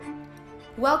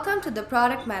Welcome to the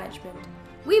Product Management.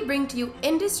 We bring to you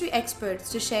industry experts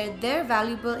to share their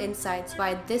valuable insights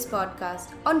via this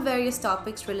podcast on various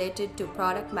topics related to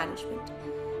product management.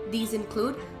 These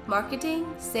include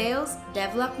marketing, sales,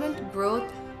 development,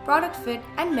 growth, product fit,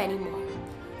 and many more.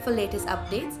 For latest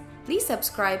updates, please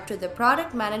subscribe to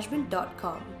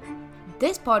theproductmanagement.com.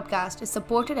 This podcast is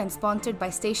supported and sponsored by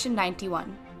Station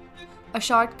 91, a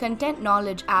short content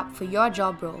knowledge app for your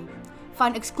job role.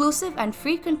 Find exclusive and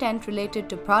free content related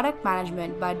to product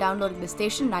management by downloading the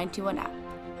Station 91 app.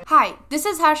 Hi, this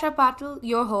is Harsha Patil,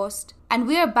 your host, and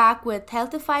we are back with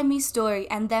Healthify Me story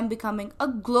and them becoming a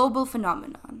global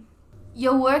phenomenon.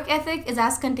 Your work ethic is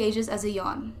as contagious as a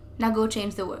yawn. Now go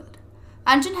change the world.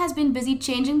 Anjan has been busy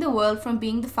changing the world from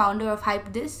being the founder of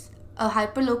HypeDis, a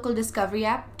hyperlocal discovery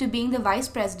app, to being the vice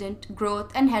president,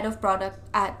 growth, and head of product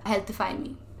at Healthify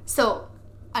Me. So,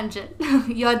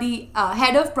 Anjan, you're the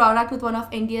head of product with one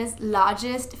of India's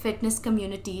largest fitness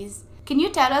communities. Can you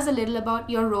tell us a little about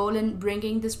your role in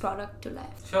bringing this product to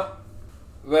life? Sure.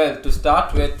 Well, to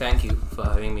start with, thank you for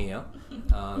having me here.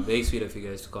 Very sweet of you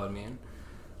guys to call me in.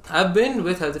 I've been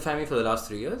with Healthify Me for the last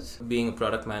 3 years, being a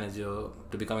product manager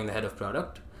to becoming the head of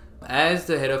product. As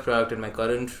the head of product in my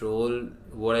current role,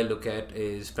 what I look at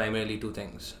is primarily two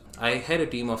things. I head a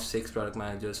team of 6 product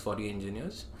managers, 40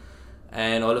 engineers.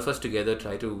 And all of us together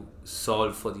try to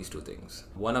solve for these two things.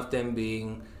 One of them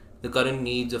being the current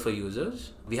needs of our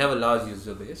users. We have a large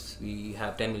user base. We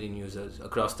have 10 million users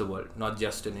across the world, not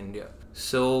just in India.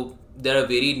 So there are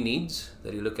varied needs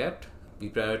that you look at. We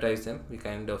prioritize them. We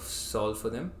kind of solve for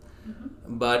them.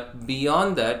 Mm-hmm. But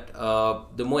beyond that,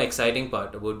 the more exciting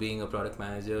part about being a product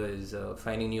manager is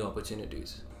finding new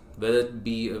opportunities. Whether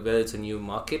it's a new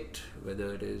market,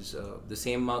 whether it is the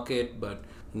same market, but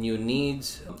new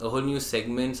needs, a whole new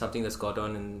segment, something that's caught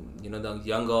on in the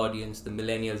younger audience, the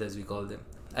millennials as we call them.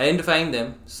 Identifying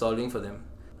them, solving for them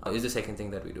is the second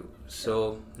thing that we do.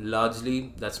 So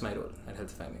largely, that's my role at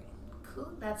Healthify Me.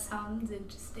 Cool, that sounds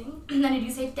interesting. And did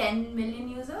you say 10 million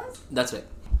users? That's right.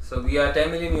 So we are 10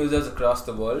 million users across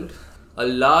the world. A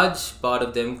large part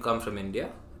of them come from India.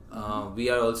 We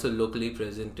are also locally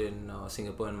present in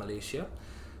Singapore and Malaysia.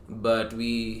 But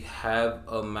we have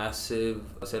a massive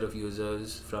set of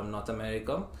users from North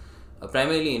America,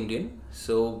 primarily Indian.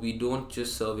 So we don't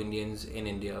just serve Indians in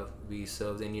India, we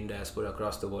serve the Indian diaspora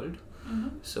across the world.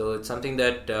 Mm-hmm. So it's something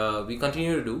that we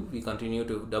continue to do, we continue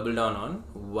to double down on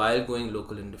while going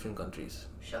local in different countries.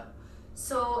 Sure.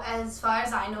 So as far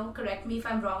as I know, correct me if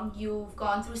I'm wrong, you've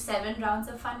gone through 7 rounds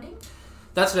of funding?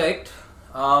 That's right.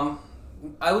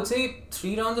 I would say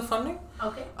 3 rounds of funding.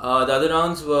 Okay. The other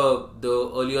rounds were the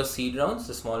earlier seed rounds,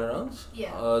 the smaller rounds.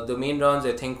 Yeah. The main rounds,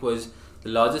 I think, was the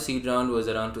largest seed round was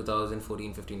around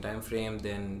 2014-15 time frame.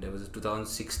 Then there was a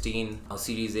 2016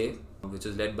 Series A, which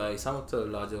was led by some of the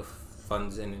larger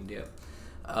funds in India.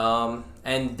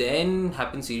 And then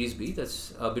happened Series B.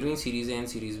 That's between Series A and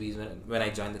Series B is when I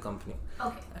joined the company.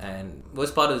 Okay. And was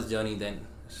part of the journey then.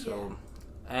 So,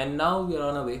 yeah. And now we are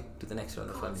on our way to the next round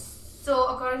of funding. So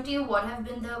according to you, what have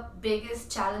been the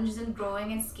biggest challenges in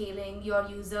growing and scaling your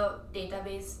user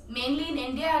database, mainly in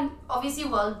India and obviously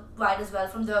worldwide as well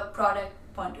from the product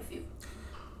point of view?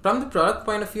 From the product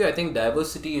point of view, I think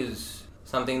diversity is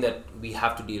something that we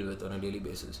have to deal with on a daily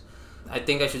basis. I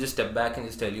think I should just step back and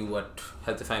just tell you what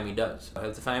Healthify Me does.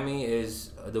 Healthify Me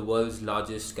is the world's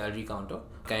largest calorie counter.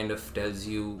 Kind of tells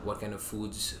you what kind of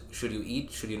foods should you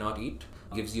eat, should you not eat.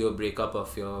 Gives you a breakup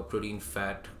of your protein,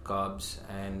 fat, carbs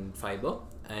and fiber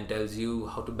and tells you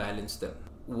how to balance them.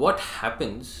 What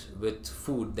happens with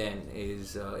food then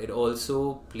is it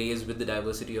also plays with the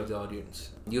diversity of the audience.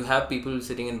 You have people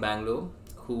sitting in Bangalore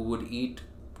who would eat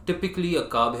typically a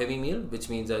carb heavy meal, which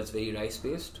means that it's very rice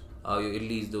based, your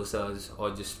idlis, dosas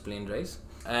or just plain rice,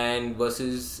 and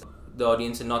versus the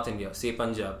audience in North India, say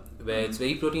Punjab, where it's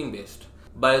very protein based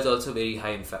but it's also very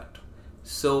high in fat.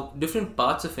 So different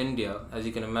parts of India, as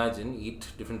you can imagine, eat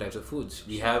different types of foods.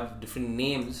 We have different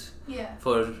names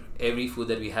for every food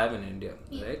that we have in India,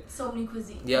 right? So many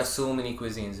cuisines. Yeah, so many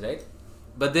cuisines, right?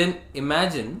 But then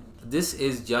imagine this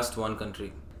is just one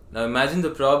country. Now imagine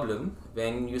the problem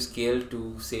when you scale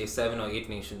to say 7 or 8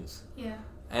 nations. Yeah.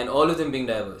 And all of them being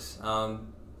diverse.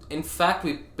 In fact,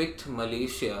 we picked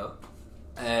Malaysia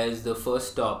as the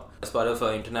first stop as part of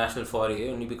our international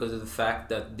foray only because of the fact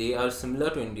that they are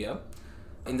similar to India.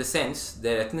 In the sense,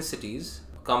 their ethnicities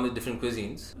come with different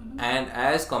cuisines and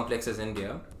as complex as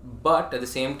India, but at the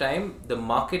same time, the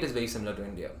market is very similar to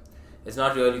India. It's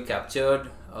not really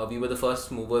captured. We were the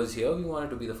first movers here. We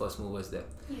wanted to be the first movers there.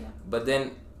 Yeah. But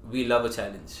then we love a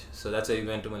challenge. So that's why we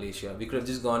went to Malaysia. We could have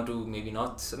just gone to maybe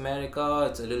North America.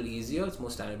 It's a little easier. It's more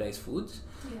standardized foods.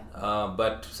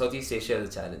 But Southeast Asia is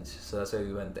a challenge. So that's why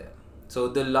we went there. So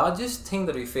the largest thing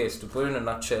that we face, to put it in a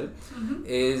nutshell,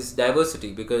 is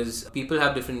diversity, because people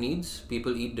have different needs.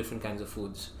 People eat different kinds of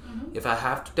foods. If I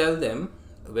have to tell them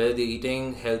whether they're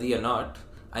eating healthy or not,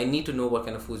 I need to know what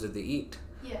kind of foods that they eat.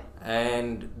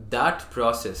 And that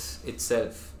process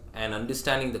itself, and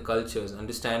understanding the cultures,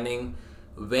 understanding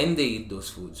when they eat those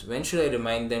foods, when should I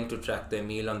remind them to track their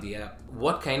meal on the app,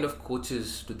 what kind of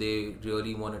coaches do they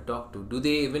really want to talk to, do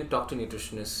they even talk to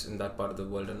nutritionists in that part of the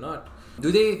world or not,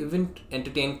 do they even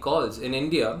entertain calls. In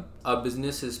India, our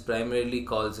business is primarily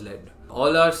calls led.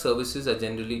 All our services are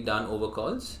generally done over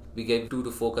calls. We get 2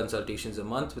 to 4 consultations a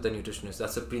month with a nutritionist.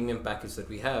 That's a premium package that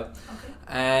we have.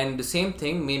 And the same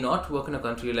thing may not work in a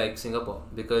country like Singapore,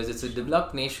 because it's a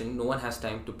developed nation. No one has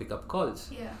time to pick up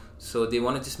calls. So they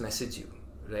want to just message you,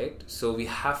 right? So we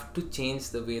have to change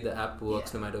the way the app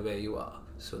works no matter where you are.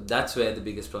 So that's where the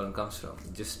biggest problem comes from.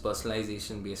 Just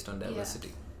personalization based on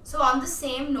diversity. So on the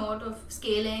same note of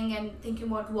scaling and thinking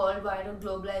about worldwide or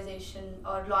globalization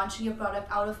or launching your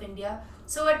product out of India,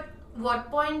 so at what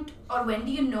point or when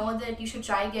do you know that you should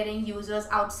try getting users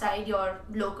outside your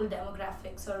local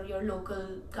demographics or your local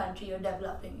country you're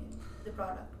developing the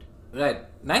product? Right.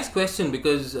 Nice question,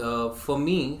 because for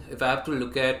me, if I have to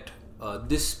look at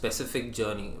this specific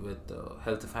journey with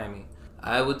Healthify Me,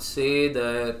 I would say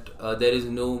that there is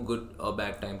no good or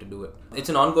bad time to do it. It's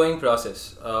an ongoing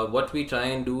process. What we try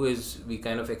and do is we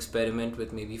kind of experiment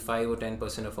with maybe 5 or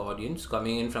 10% of our audience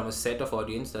coming in from a set of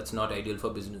audience that's not ideal for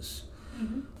business.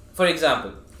 For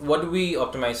example, what do we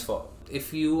optimize for?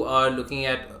 If you are looking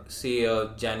at, say,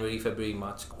 January, February,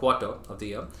 March quarter of the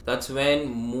year, that's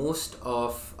when most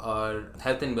of our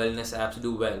health and wellness apps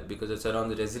do well, because it's around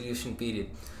the resolution period.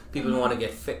 People want to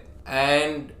get fit.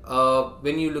 And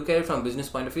when you look at it from a business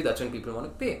point of view, that's when people want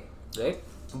to pay, right?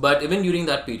 But even during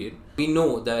that period, we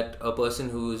know that a person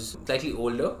who's slightly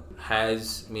older,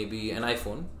 has maybe an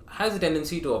iPhone, has a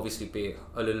tendency to obviously pay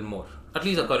a little more, at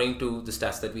least according to the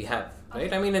stats that we have,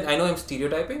 right? I mean, I know I'm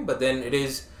stereotyping, but then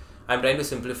I'm trying to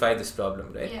simplify this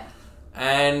problem, right?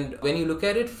 And when you look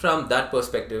at it from that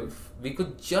perspective, we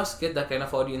could just get that kind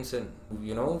of audience in,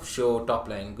 show top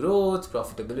line growth,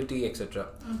 profitability, etc.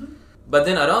 But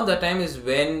then around that time is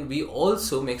when we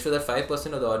also make sure that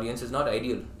 5% of the audience is not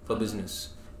ideal for business.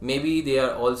 Maybe they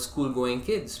are all school-going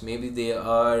kids. Maybe they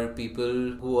are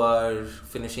people who are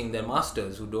finishing their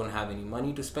masters, who don't have any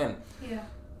money to spend.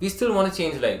 We still want to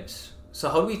change lives. So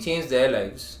how do we change their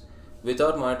lives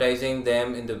without monetizing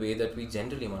them in the way that we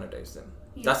generally monetize them?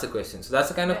 That's the question. So that's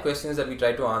the kind of questions that we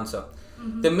try to answer.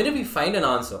 The minute we find an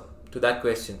answer to that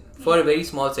question for a very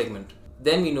small segment,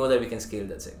 then we know that we can scale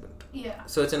that segment.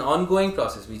 So it's an ongoing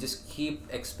process. We just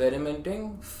keep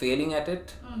experimenting, failing at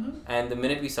it, and the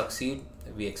minute we succeed,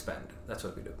 we expand. That's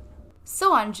what we do.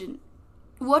 So Anjan,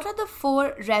 what are the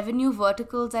 4 revenue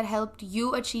verticals that helped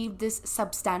you achieve this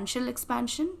substantial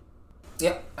expansion?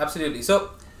 Yeah, absolutely.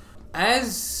 So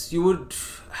as you would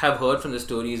have heard from the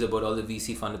stories about all the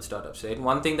VC funded startups, right?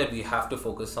 One thing that we have to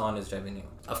focus on is revenue.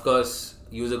 Of course,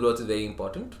 user growth is very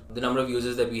important. The number of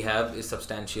users that we have is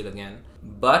substantial again.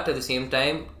 But at the same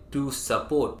time, to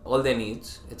support all their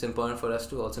needs, it's important for us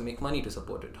to also make money to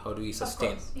support it. How do we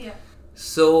sustain?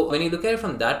 So when you look at it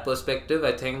from that perspective,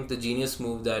 I think the genius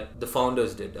move that the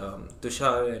founders did,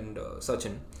 Tushar and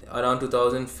Sachin, around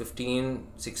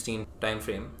 2015-16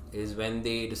 timeframe is when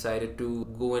they decided to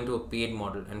go into a paid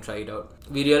model and try it out.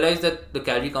 We realized that the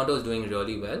calorie counter was doing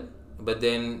really well, but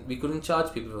then we couldn't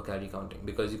charge people for calorie counting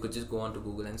because you could just go onto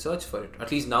Google and search for it.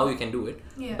 At least now you can do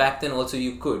it. Back then also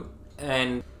you could.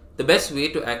 And the best way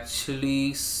to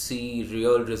actually see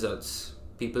real results,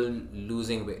 people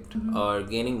losing weight or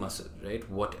gaining muscle, right?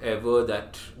 Whatever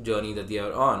that journey that they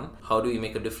are on, how do you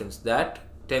make a difference? That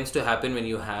tends to happen when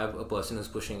you have a person who's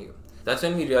pushing you. That's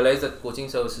when we realized that coaching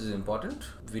services is important.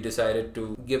 We decided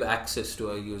to give access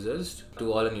to our users,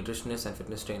 to all our nutritionists and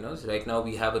fitness trainers. Right now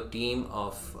we have a team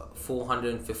of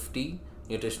 450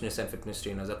 nutritionists and fitness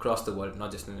trainers across the world,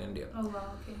 not just in India. Oh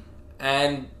wow, okay.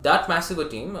 And that massive a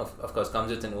team, of course,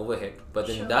 comes with an overhead. But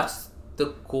then that's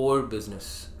the core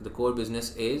business. The core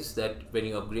business is that when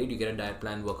you upgrade, you get a diet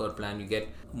plan, workout plan, you get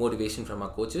motivation from our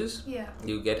coaches.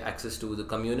 You get access to the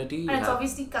community. And it's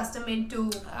obviously custom made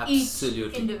to each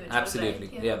individual.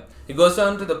 Absolutely. Right? It goes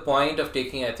down to the point of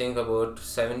taking, I think, about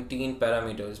 17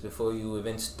 parameters before you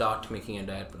even start making a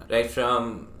diet plan. Right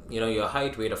from your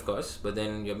height, weight, of course, but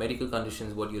then your medical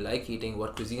conditions, what you like eating,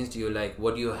 what cuisines do you like,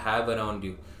 what do you have around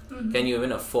you. Can you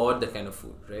even afford that kind of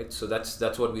food, right? So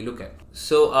that's what we look at.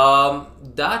 So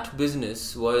that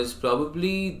business was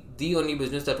probably the only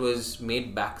business that was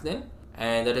made back then,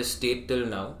 and that has stayed till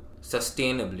now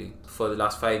sustainably for the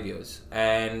last 5 years,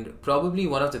 and probably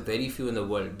one of the very few in the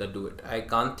world that do it. I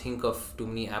can't think of too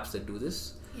many apps that do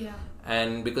this. Yeah.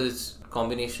 And because it's a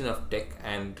combination of tech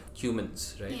and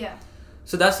humans, right? Yeah.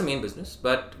 So that's the main business.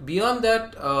 But beyond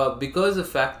that, because of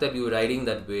the fact that we were riding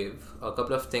that wave, a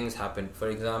couple of things happened. For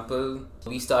example,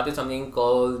 we started something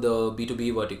called the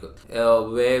B2B vertical,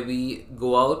 where we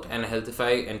go out and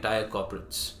healthify entire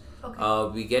corporates.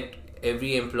 Okay. We get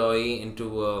every employee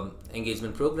into an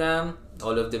engagement program.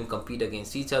 All of them compete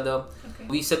against each other. Okay.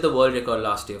 We set the world record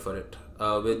last year for it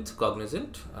with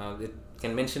Cognizant. It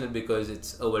can mention it because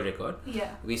it's a world record. Yeah.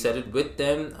 We set it with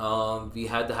them. We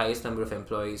had the highest number of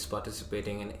employees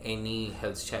participating in any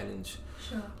health challenge.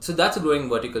 Sure. So that's a growing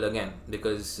vertical again,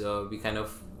 because we kind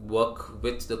of work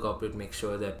with the corporate, make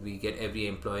sure that we get every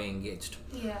employee engaged.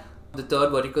 Yeah. The third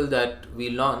vertical that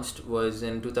we launched was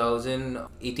in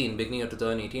 2018, beginning of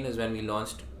 2018 is when we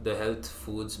launched the health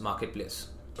foods marketplace.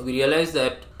 We realized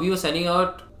that we were sending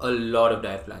out a lot of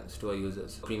diet plans to our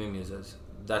users, premium users.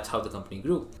 That's how the company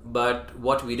grew. But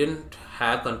what we didn't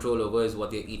have control over is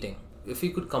what they're eating. If we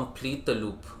could complete the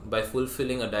loop by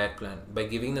fulfilling a diet plan, by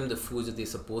giving them the foods that they're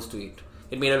supposed to eat,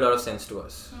 it made a lot of sense to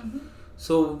us. Mm-hmm.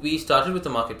 So we started with the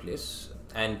marketplace,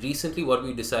 and recently what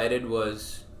we decided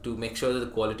was to make sure that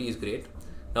the quality is great.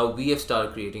 Now we have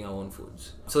started creating our own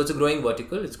foods. So it's a growing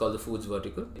vertical. It's called the foods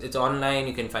vertical. It's online.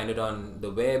 You can find it on the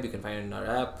web. You can find it in our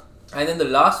app. And then the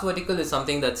last vertical is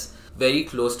something that's very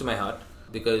close to my heart,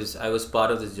 because I was part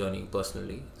of this journey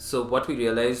personally. So what we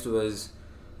realized was,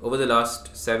 over the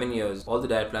last 7 years, all the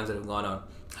diet plans that have gone out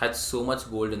had so much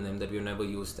gold in them that we've never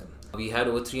used them. We had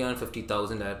over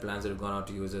 350,000 diet plans that have gone out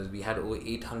to users. We had over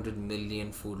 800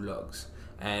 million food logs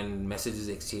and messages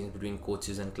exchanged between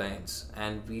coaches and clients.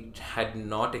 And we had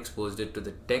not exposed it to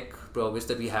the tech progress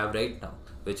that we have right now,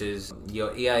 which is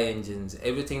your AI engines,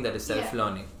 everything that is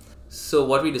self-learning. So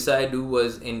what we decided to do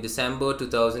was, in December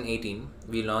 2018,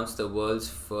 we launched the world's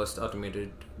first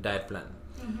automated diet plan.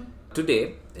 Mm-hmm.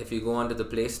 Today, if you go onto the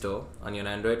Play Store on your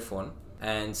Android phone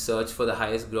and search for the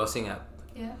highest grossing app.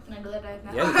 Yeah, can I do that right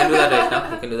now? Yeah, you can do that right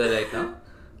now. You can do that right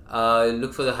now.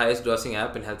 Look for the highest grossing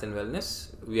app in health and wellness.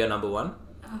 We are number 1.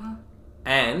 Uh-huh.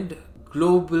 And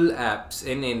global apps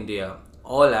in India,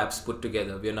 all apps put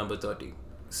together, we are number 30.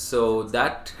 So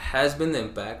that has been the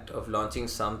impact of launching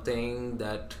something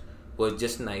that was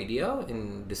just an idea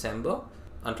in December.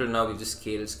 Until now, we've just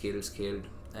scaled.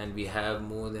 And we have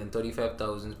more than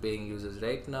 35,000 paying users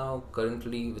right now,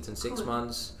 currently within 6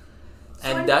 months.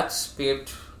 And that's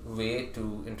paved way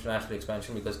to international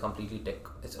expansion because completely tech.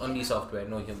 It's only software,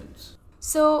 no humans.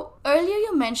 So earlier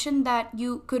you mentioned that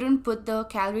you couldn't put the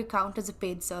calorie count as a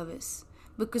paid service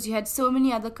because you had so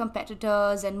many other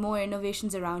competitors and more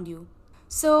innovations around you.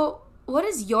 So what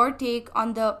is your take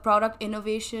on the product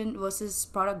innovation versus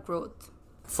product growth?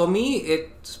 For me,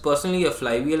 it's personally a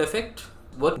flywheel effect.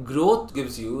 What growth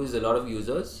gives you is a lot of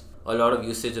users, a lot of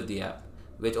usage of the app,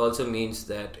 which also means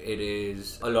that it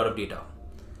is a lot of data.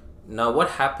 Now, what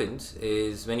happens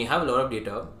is when you have a lot of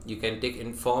data, you can take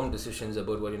informed decisions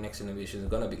about what your next innovation is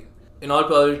going to be. In all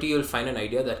probability, you'll find an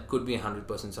idea that could be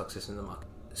 100% success in the market.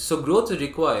 So growth is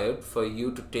required for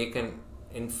you to take an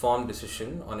informed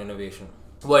decision on innovation.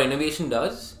 What innovation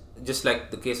does, just like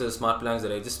the case of the smart plans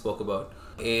that I just spoke about,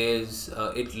 is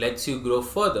it lets you grow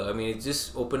further. I mean, it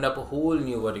just opened up a whole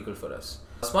new vertical for us.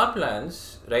 Smart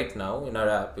plans right now in our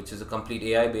app, which is a complete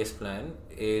AI-based plan,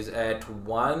 is at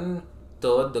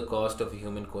 1/3 the cost of a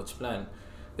human coach plan,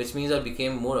 which means that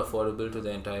became more affordable to the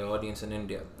entire audience in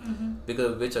India,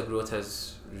 because of which our growth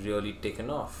has really taken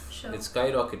off. Sure. It's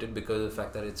skyrocketed because of the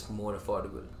fact that it's more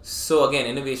affordable. So again,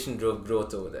 innovation drove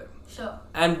growth over there. Sure.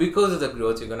 And because of the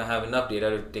growth, you're going to have enough data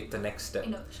to take the next step.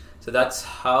 Innovation. So that's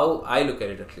how I look at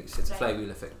it, at least. It's a flywheel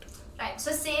effect. Right.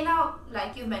 So say now,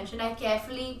 like you mentioned, I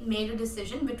carefully made a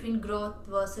decision between growth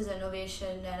versus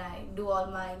innovation, and I do all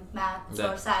my maths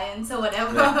or science or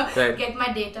whatever, Right. get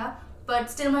my data,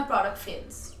 but still my product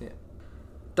fails. Yeah.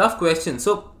 Tough question.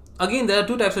 So again, there are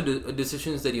two types of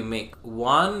decisions that you make.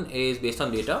 One is based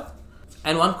on data,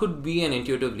 and one could be an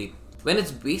intuitive leap. When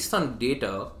it's based on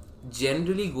data,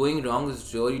 generally going wrong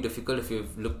is really difficult if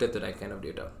you've looked at the right kind of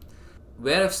data.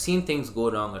 Where I've seen things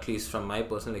go wrong, at least from my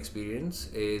personal experience,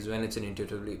 is when it's an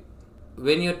intuitive leap.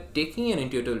 When you're taking an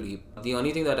intuitive leap, the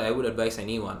only thing that I would advise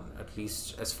anyone, at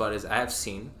least as far as I have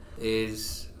seen,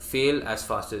 is fail as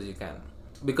fast as you can.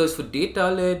 Because for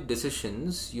data-led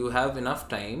decisions, you have enough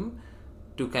time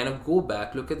to kind of go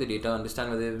back, look at the data,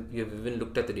 understand whether you've even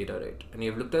looked at the data right. And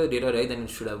you've looked at the data right, then it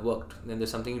should have worked. Then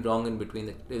there's something wrong in between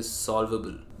that is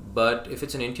solvable. But if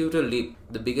it's an intuitive leap,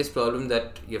 the biggest problem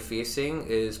that you're facing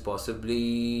is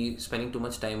possibly spending too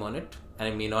much time on it, and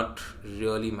it may not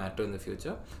really matter in the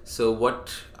future. So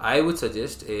what I would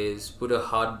suggest is put a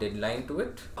hard deadline to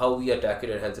it. How we attack it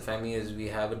at Healthify is we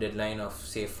have a deadline of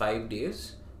say 5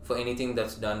 days for anything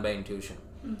that's done by intuition.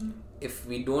 If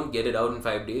we don't get it out in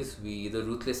 5 days, we either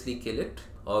ruthlessly kill it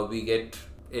or we get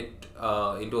it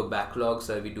into a backlog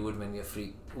so that we do it when we are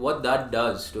free. What that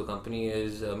does to a company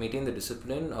is maintain the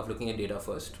discipline of looking at data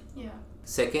first. Yeah.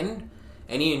 Second,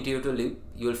 any intuitive leap,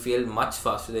 you will fail much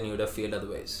faster than you would have failed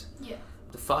otherwise. Yeah.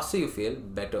 The faster you fail,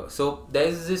 better. So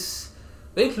there's this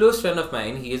very close friend of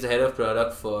mine. He is the head of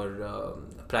product for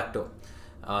Practo.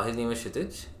 His name is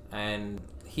Kshitij, and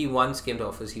he once came to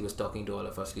office. He was talking to all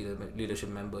of us leadership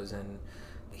members, and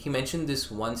he mentioned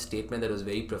this one statement that was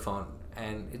very profound,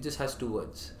 and it just has 2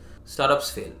 words: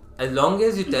 startups fail. As long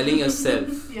as you're telling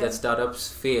yourself that startups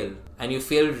fail and you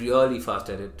fail really fast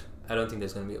at it, I don't think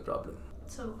there's going to be a problem.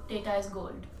 So data is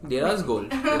gold. Data is gold.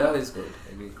 Data is gold.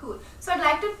 I agree. Cool. So I'd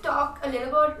like to talk a little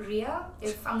about Ria,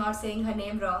 if I'm not saying her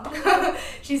name wrong.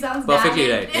 She sounds perfectly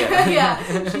damn right. Yeah.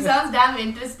 yeah, she sounds damn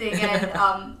interesting,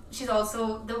 and she's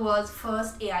also the world's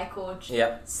first AI coach.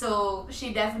 Yeah. So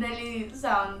she definitely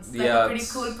sounds like Yeah, a pretty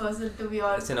cool person to be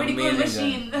on. It's an Pretty cool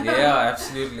amazing machine. Yeah,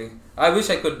 absolutely. I wish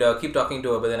I could keep talking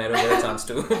to her, but then I don't get a chance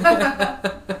to.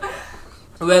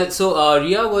 Well, so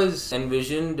Ria was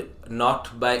envisioned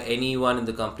not by anyone in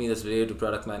the company that's related to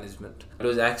product management. It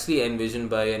was actually envisioned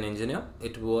by an engineer.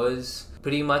 It was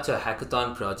pretty much a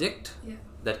hackathon project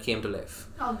that came to life.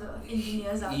 All the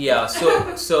engineers out Yeah,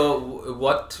 there. so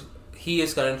what he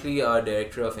is currently our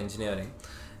director of engineering,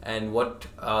 and what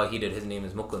he did, his name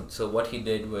is Mukund. So what he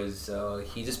did was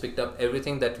he just picked up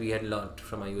everything that we had learned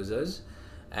from our users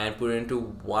and put it into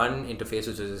one interface,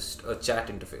 which is a chat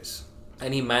interface.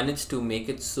 And he managed to make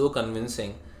it so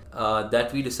convincing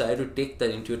that we decided to take that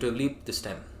intuitive leap this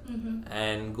time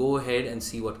and go ahead and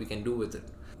see what we can do with it.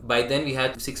 By then we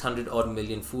had 600 odd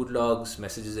million food logs,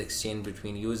 messages exchanged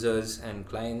between users and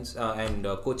clients and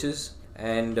coaches.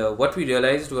 And what we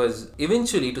realized was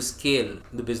eventually to scale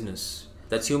the business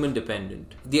that's human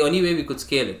dependent, the only way we could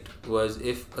scale it was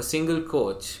if a single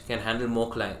coach can handle more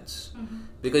clients.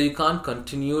 Because you can't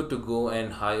continue to go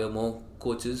and hire more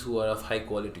coaches who are of high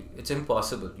quality. It's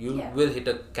impossible. You will hit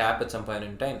a cap at some point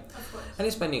in time. Of course. And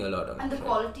you're spending a lot on it. And the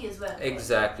quality as well.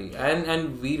 Exactly.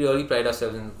 And we really pride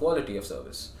ourselves in the quality of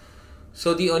service.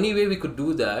 So the only way we could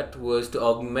do that was to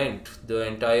augment the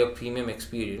entire premium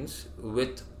experience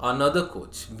with another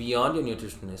coach beyond your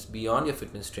nutritionist, beyond your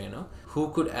fitness trainer, who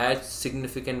could add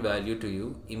significant value to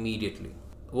you immediately.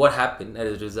 What happened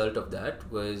as a result of that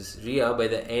was Ria, by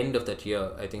the end of that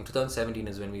year, I think 2017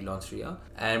 is when we launched Ria,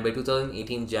 and by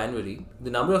 2018 January, the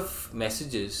number of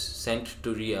messages sent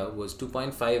to Ria was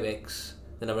 2.5x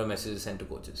the number of messages sent to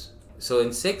coaches. So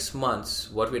in 6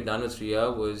 months, what we've done with Ria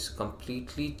was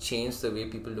completely change the way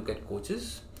people look at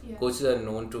coaches. Coaches are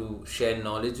known to share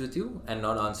knowledge with you and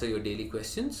not answer your daily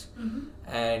questions.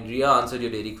 And Ria answered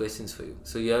your daily questions for you.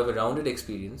 So you have a rounded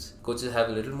experience. Coaches have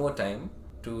a little more time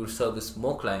to service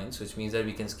more clients, which means that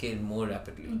we can scale more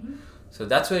rapidly. So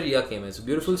that's where Ria came in. It's a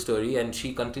beautiful story, and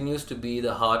she continues to be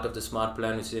the heart of the Smart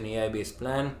Plan, which is an AI-based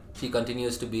plan. She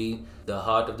continues to be the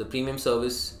heart of the premium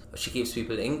service. She keeps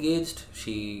people engaged.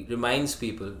 She reminds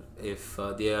people if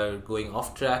they are going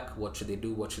off track, what should they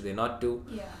do, what should they not do,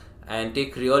 and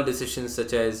take real decisions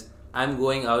such as, I'm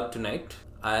going out tonight,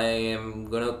 I am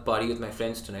going to party with my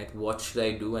friends tonight, what should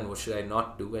I do and what should I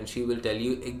not do? And she will tell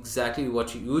you exactly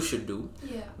what you should do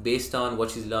based on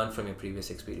what she's learned from your previous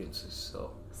experiences.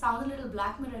 So sounds a little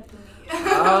Black Mirror to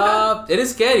me. it is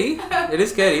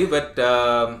scary,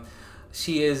 but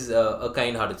she is a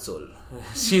kind-hearted soul.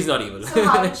 She's not evil. So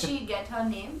how did she get her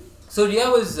name? So Ria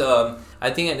was,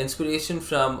 I think, an inspiration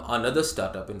from another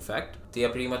startup. In fact, they are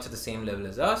pretty much at the same level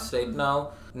as us right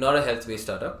now. Not a health-based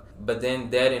startup, but then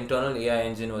their internal AI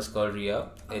engine was called Ria.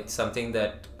 It's something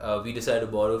that we decided to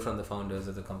borrow from the founders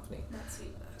of the company. That's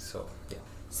sweet. So yeah.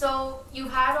 So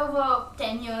you've had over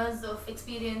 10 years of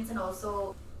experience, and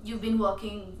also you've been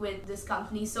working with this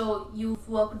company. So you've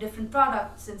worked with different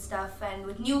products and stuff, and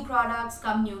with new products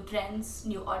come new trends,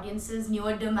 new audiences,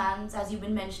 newer demands, as you've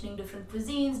been mentioning, different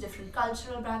cuisines, different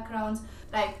cultural backgrounds.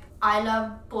 Like, I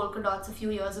loved polka dots a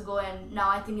few years ago, and now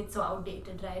I think it's so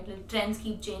outdated, right? Like, trends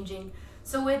keep changing.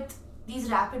 So with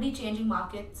these rapidly changing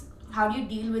markets, how do you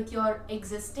deal with your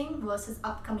existing versus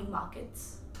upcoming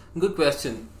markets? Good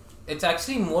question. It's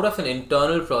actually more of an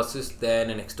internal process than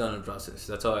an external process.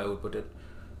 That's how I would put it.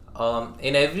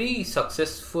 In every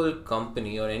successful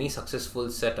company or any successful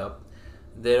setup,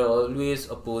 there are always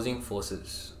opposing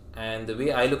forces. And the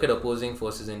way I look at opposing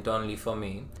forces internally for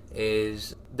me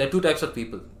is there are two types of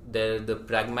people. There are the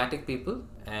pragmatic people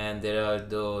and there are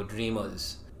the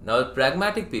dreamers. Now,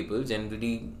 pragmatic people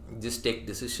generally just take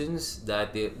decisions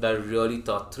that are really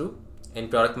thought through. In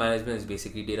product management, it's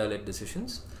basically data-led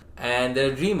decisions. And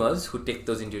there are dreamers who take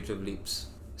those intuitive leaps.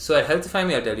 So at Healthify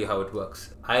Me, I'll tell you how it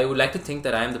works. I would like to think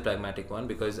that I am the pragmatic one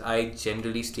because I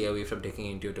generally stay away from taking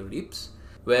intuitive leaps.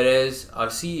 Whereas our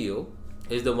CEO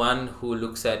is the one who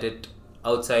looks at it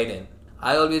outside in.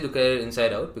 I always look at it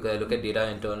inside out because I look at data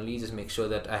internally, just make sure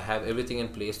that I have everything in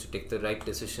place to take the right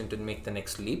decision to make the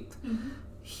next leap. Mm-hmm.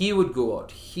 He would go out,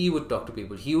 he would talk to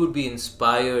people, he would be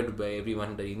inspired by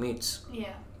everyone that he meets.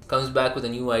 Yeah. Comes back with a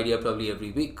new idea probably every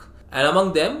week. And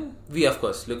among them, we of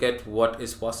course look at what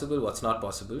is possible, what's not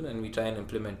possible, and we try and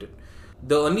implement it.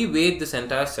 The only way this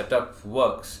entire setup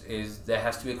works is there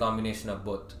has to be a combination of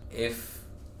both. If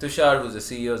Tushar, who's the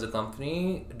CEO of the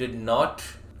company, did not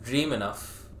dream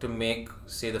enough to make,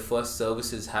 say, the first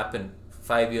services happen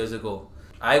 5 years ago,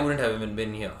 I wouldn't have even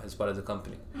been here as part of the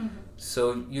company. Mm-hmm.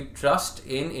 So you trust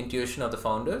in intuition of the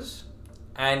founders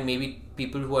and maybe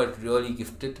people who are really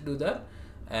gifted to do that,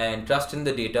 and trust in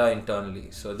the data internally.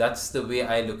 So that's the way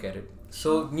I look at it.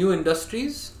 So new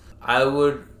industries, I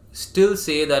would still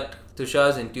say that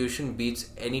Tushar's intuition beats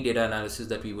any data analysis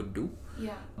that we would do.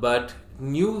 Yeah. But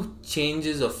new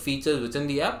changes of features within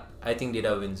the app, I think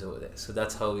data wins over there. So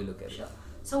that's how we look at it.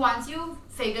 So once you've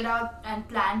figured out and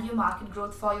planned your market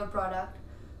growth for your product,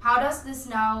 how does this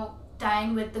now tie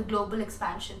in with the global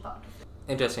expansion part of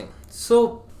it? Interesting.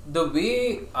 So the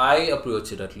way I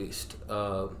approach it, at least,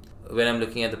 when I'm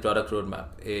looking at the product roadmap,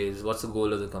 is what's the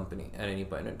goal of the company at any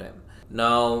point in time.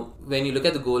 Now, when you look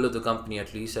at the goal of the company,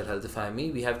 at least at Healthify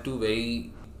Me, we have two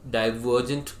very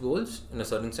divergent goals in a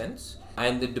certain sense,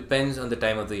 and it depends on the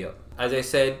time of the year. As I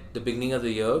said, the beginning of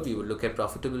the year, we would look at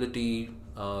profitability,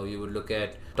 we would look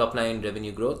at top line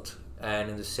revenue growth, and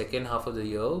in the second half of the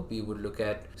year, we would look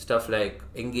at stuff like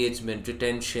engagement,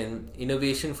 retention,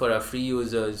 innovation for our free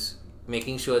users,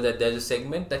 making sure that there's a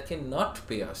segment that cannot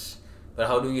pay us, but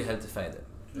how do you healthify them?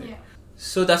 Right? Yeah.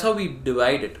 So that's how we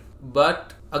divide it.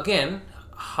 But again,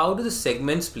 how do the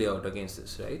segments play out against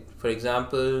this, right? For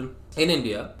example, in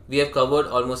India, we have covered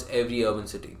almost every urban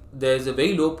city. There's a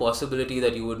very low possibility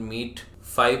that you would meet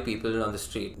 5 people on the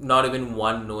street, not even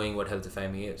one knowing what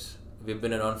Healthify Me is. We've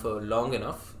been around for long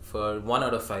enough for 1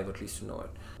 out of 5 at least to know it.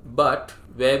 But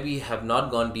where we have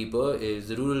not gone deeper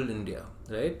is rural India,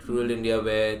 right? Rural India,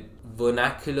 where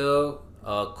vernacular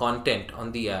content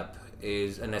on the app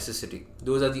is a necessity.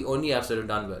 Those are the only apps that have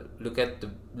done well. Look at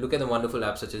the wonderful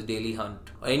apps such as Daily Hunt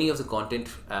or any of the content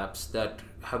apps that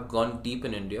have gone deep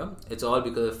in India. It's all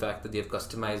because of the fact that they have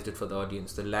customized it for the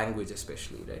audience, the language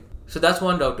especially, right? So that's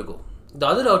one route to go. The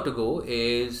other route to go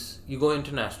is you go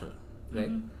international, right?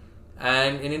 Mm-hmm.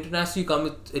 And in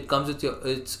international, it comes with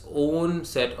its own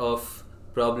set of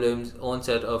problems, own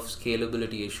set of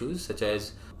scalability issues, such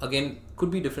as, again,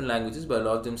 could be different languages, but a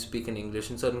lot of them speak in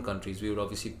English in certain countries. We would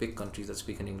obviously pick countries that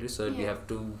speak in English, so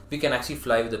we can actually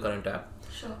fly with the current app.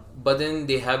 Sure. But then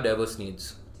they have diverse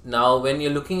needs. Now, when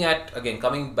you're looking at, again,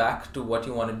 coming back to what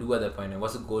you want to do at that point, and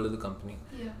what's the goal of the company?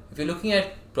 Yeah. If you're looking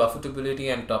at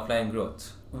profitability and top line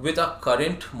growth, with our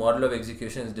current model of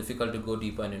execution, it's difficult to go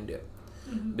deeper in India.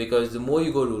 Mm-hmm. Because the more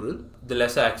you go rural, the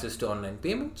lesser access to online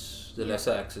payments, the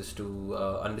lesser access to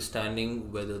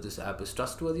understanding whether this app is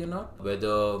trustworthy or not,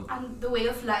 and the way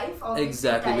of life.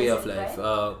 Exactly, way of life.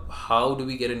 Right? How do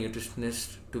we get a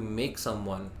nutritionist to make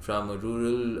someone from a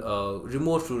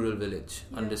remote rural village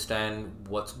understand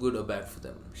what's good or bad for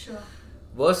them? Sure.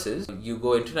 Versus you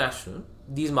go international,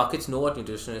 these markets know what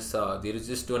nutritionists are, they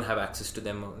just don't have access to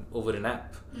them over an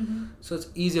app. Mm-hmm. So it's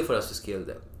easier for us to scale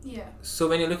them. Yeah. So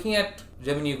when you're looking at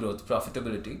revenue growth,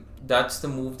 profitability, that's the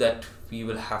move that we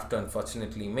will have to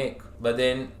unfortunately make. But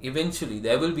then eventually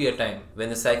there will be a time when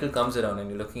the cycle comes around and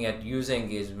you're looking at user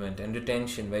engagement and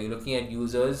retention, where you're looking at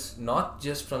users not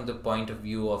just from the point of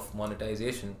view of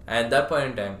monetization. And at that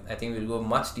point in time, I think we'll go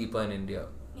much deeper in India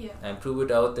and prove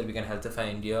it out that we can healthify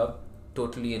India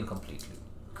totally and completely.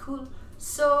 Cool.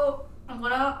 So I'm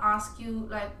gonna ask you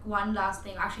one last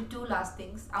thing, actually 2 last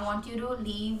things. I want you to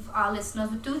leave our listeners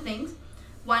with 2 things.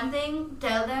 One thing,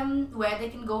 tell them where they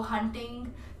can go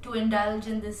hunting to indulge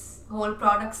in this whole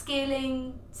product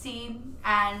scaling scene,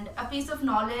 and a piece of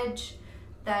knowledge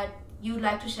that you'd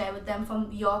like to share with them from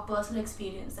your personal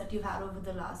experience that you've had over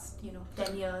the last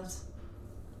 10 years.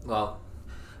 Wow,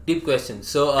 deep question.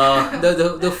 So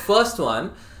the first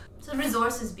one. So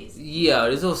resources basically. Yeah,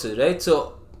 resources, right?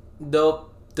 So the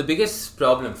The biggest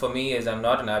problem for me is I'm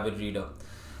not an avid reader.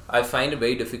 I find it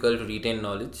very difficult to retain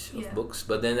knowledge of books,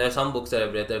 but then there are some books that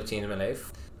I've read that have changed my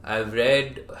life. I've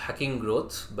read Hacking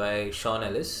Growth by Sean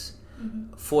Ellis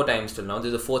 4 times till now. This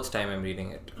is the fourth time I'm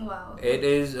reading it. Wow. It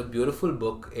is a beautiful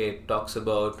book. It talks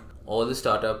about all the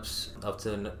startups of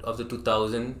the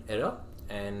 2000 era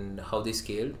and how they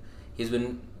scaled. He's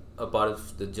been a part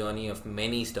of the journey of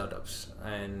many startups,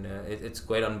 and it's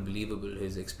quite unbelievable,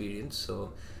 his experience.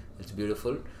 So it's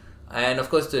beautiful. And of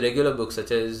course, the regular books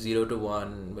such as 0 to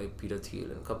 1 by Peter Thiel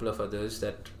and a couple of others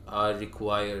that are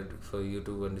required for you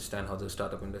to understand how the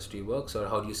startup industry works or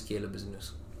how do you scale a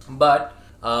business. But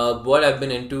what I've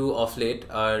been into of late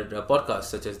are podcasts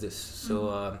such as this.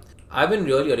 So I've been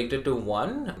really addicted to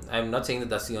one. I'm not saying that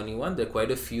that's the only one. There are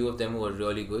quite a few of them who are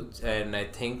really good, and I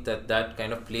think that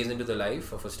kind of plays into the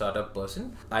life of a startup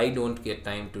person. I don't get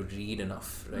time to read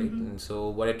enough, right? And so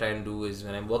what I try and do is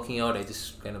when I'm working out, I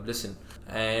just kind of listen.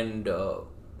 And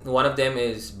one of them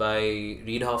is by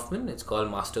Reid Hoffman. It's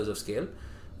called Masters of Scale.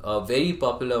 A very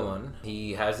popular one.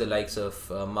 He has the likes of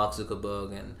Mark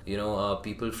Zuckerberg and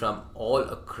people from all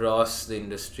across the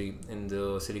industry in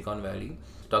the Silicon Valley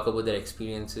talk about their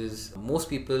experiences. Most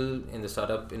people in the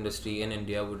startup industry in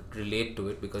India would relate to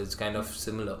it because it's kind of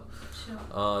similar.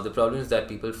 Sure. The problems that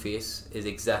people face is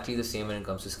exactly the same when it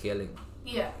comes to scaling.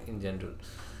 Yeah. In general.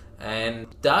 And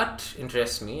that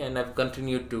interests me, and I've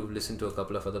continued to listen to a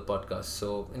couple of other podcasts.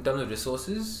 So in terms of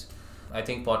resources, I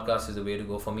think podcast is the way to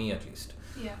go for me at least.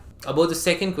 Yeah. About the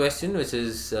second question, which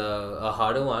is a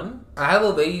harder one, I have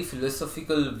a very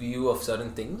philosophical view of certain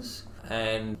things,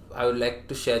 and I would like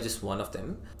to share just one of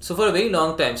them. So for a very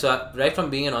long time, right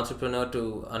from being an entrepreneur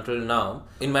to until now,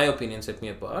 in my opinion, set me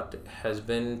apart, has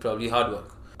been probably hard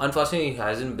work. Unfortunately, it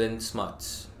hasn't been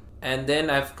smarts. And then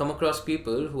I've come across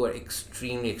people who are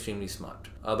extremely, extremely smart.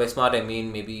 By smart, I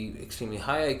mean maybe extremely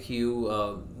high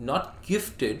IQ, not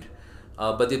gifted,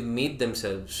 but they've made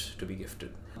themselves to be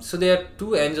gifted. So there are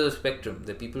two ends of the spectrum.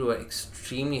 There are people who are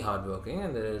extremely hardworking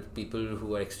and there are people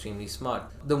who are extremely smart.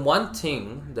 The one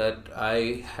thing that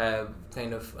I have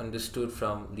kind of understood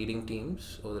from leading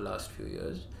teams over the last few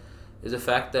years is the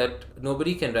fact that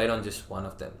nobody can ride on just one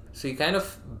of them. So you kind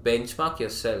of benchmark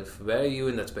yourself. Where are you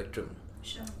in that spectrum?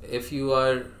 Sure. If you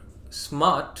are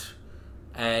smart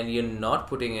and you're not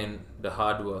putting in the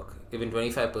hard work, even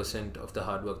 25% of the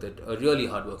hard work that a really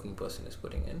hardworking person is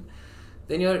putting in,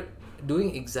 then you're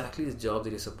doing exactly the job that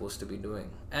you're supposed to be doing.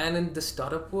 And in the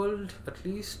startup world, at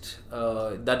least,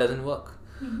 that doesn't work.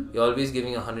 You're always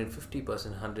giving 150%,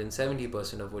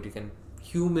 170% of what you can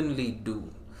humanly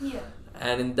do. Yeah.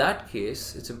 And in that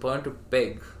case, it's important to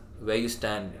peg where you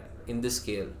stand in this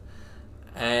scale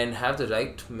and have the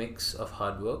right mix of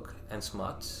hard work and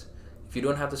smarts. If you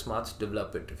don't have the smarts,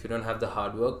 develop it. If you don't have the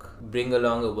hard work, bring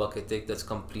along a work ethic that's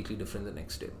completely different the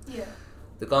next day. Yeah.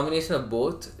 The combination of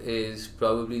both is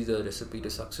probably the recipe to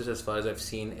success as far as I've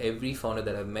seen every founder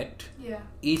that I've met. Yeah.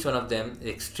 Each one of them is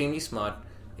extremely smart,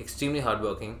 extremely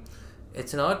hardworking.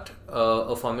 It's not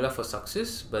a formula for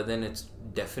success, but then it's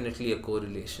definitely a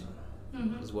correlation,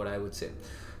 is what I would say.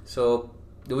 So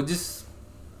there would just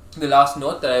the last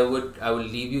note that I will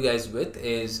leave you guys with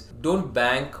is don't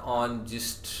bank on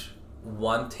just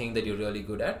one thing that you're really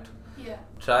good at. Yeah.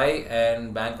 Try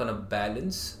and bank on a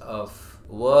balance of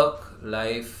work,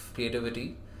 life,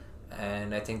 creativity,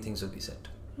 and I think things will be set.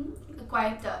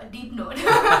 Quite a deep note.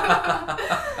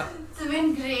 It's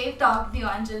been great talking to you,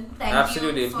 Anjan. Thank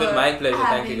Absolutely, you. it's been my pleasure.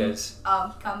 Thank you, guys.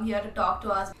 Come here to talk to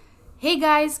us. Hey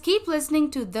guys, keep listening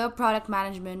to The Product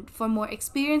Management for more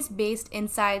experience-based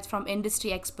insights from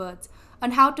industry experts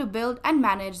on how to build and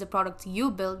manage the products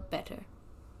you build better.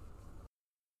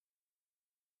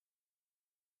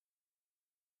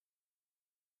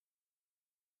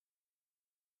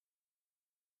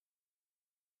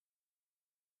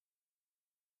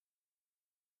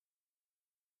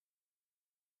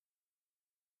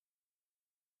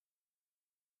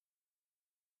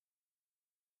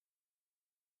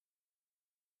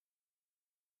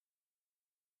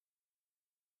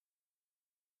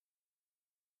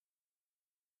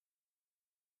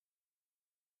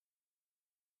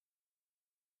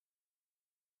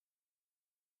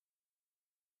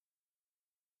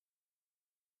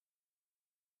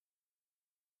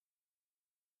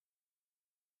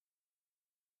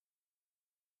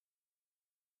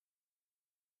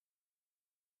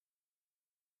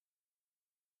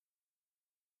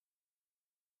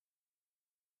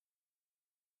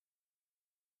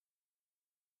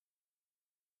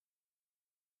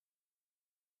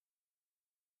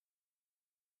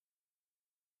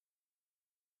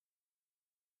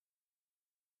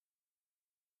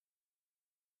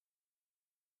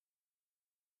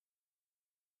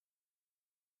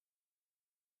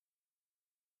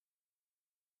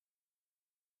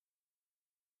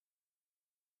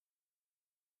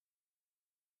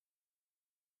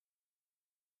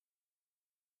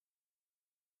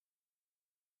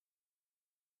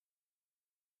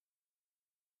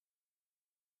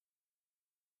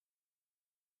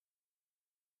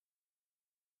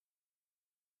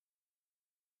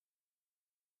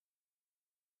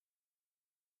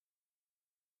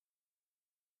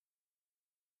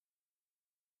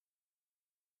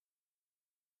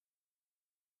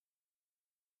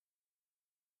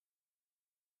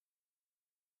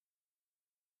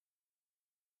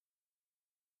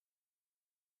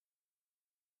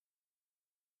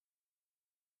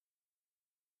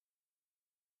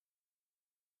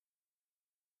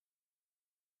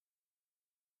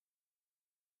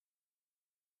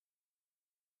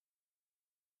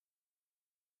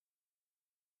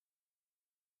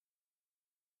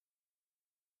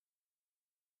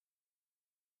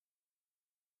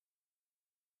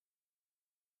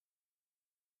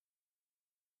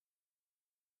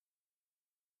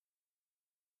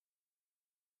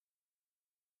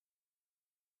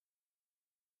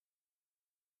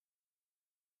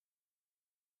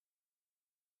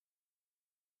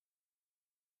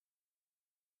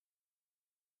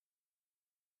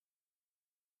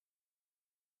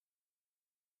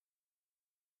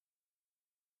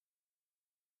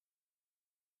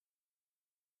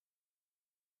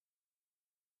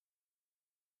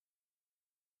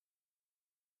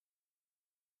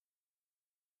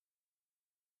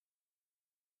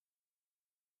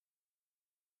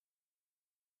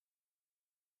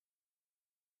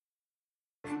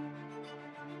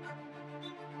 you.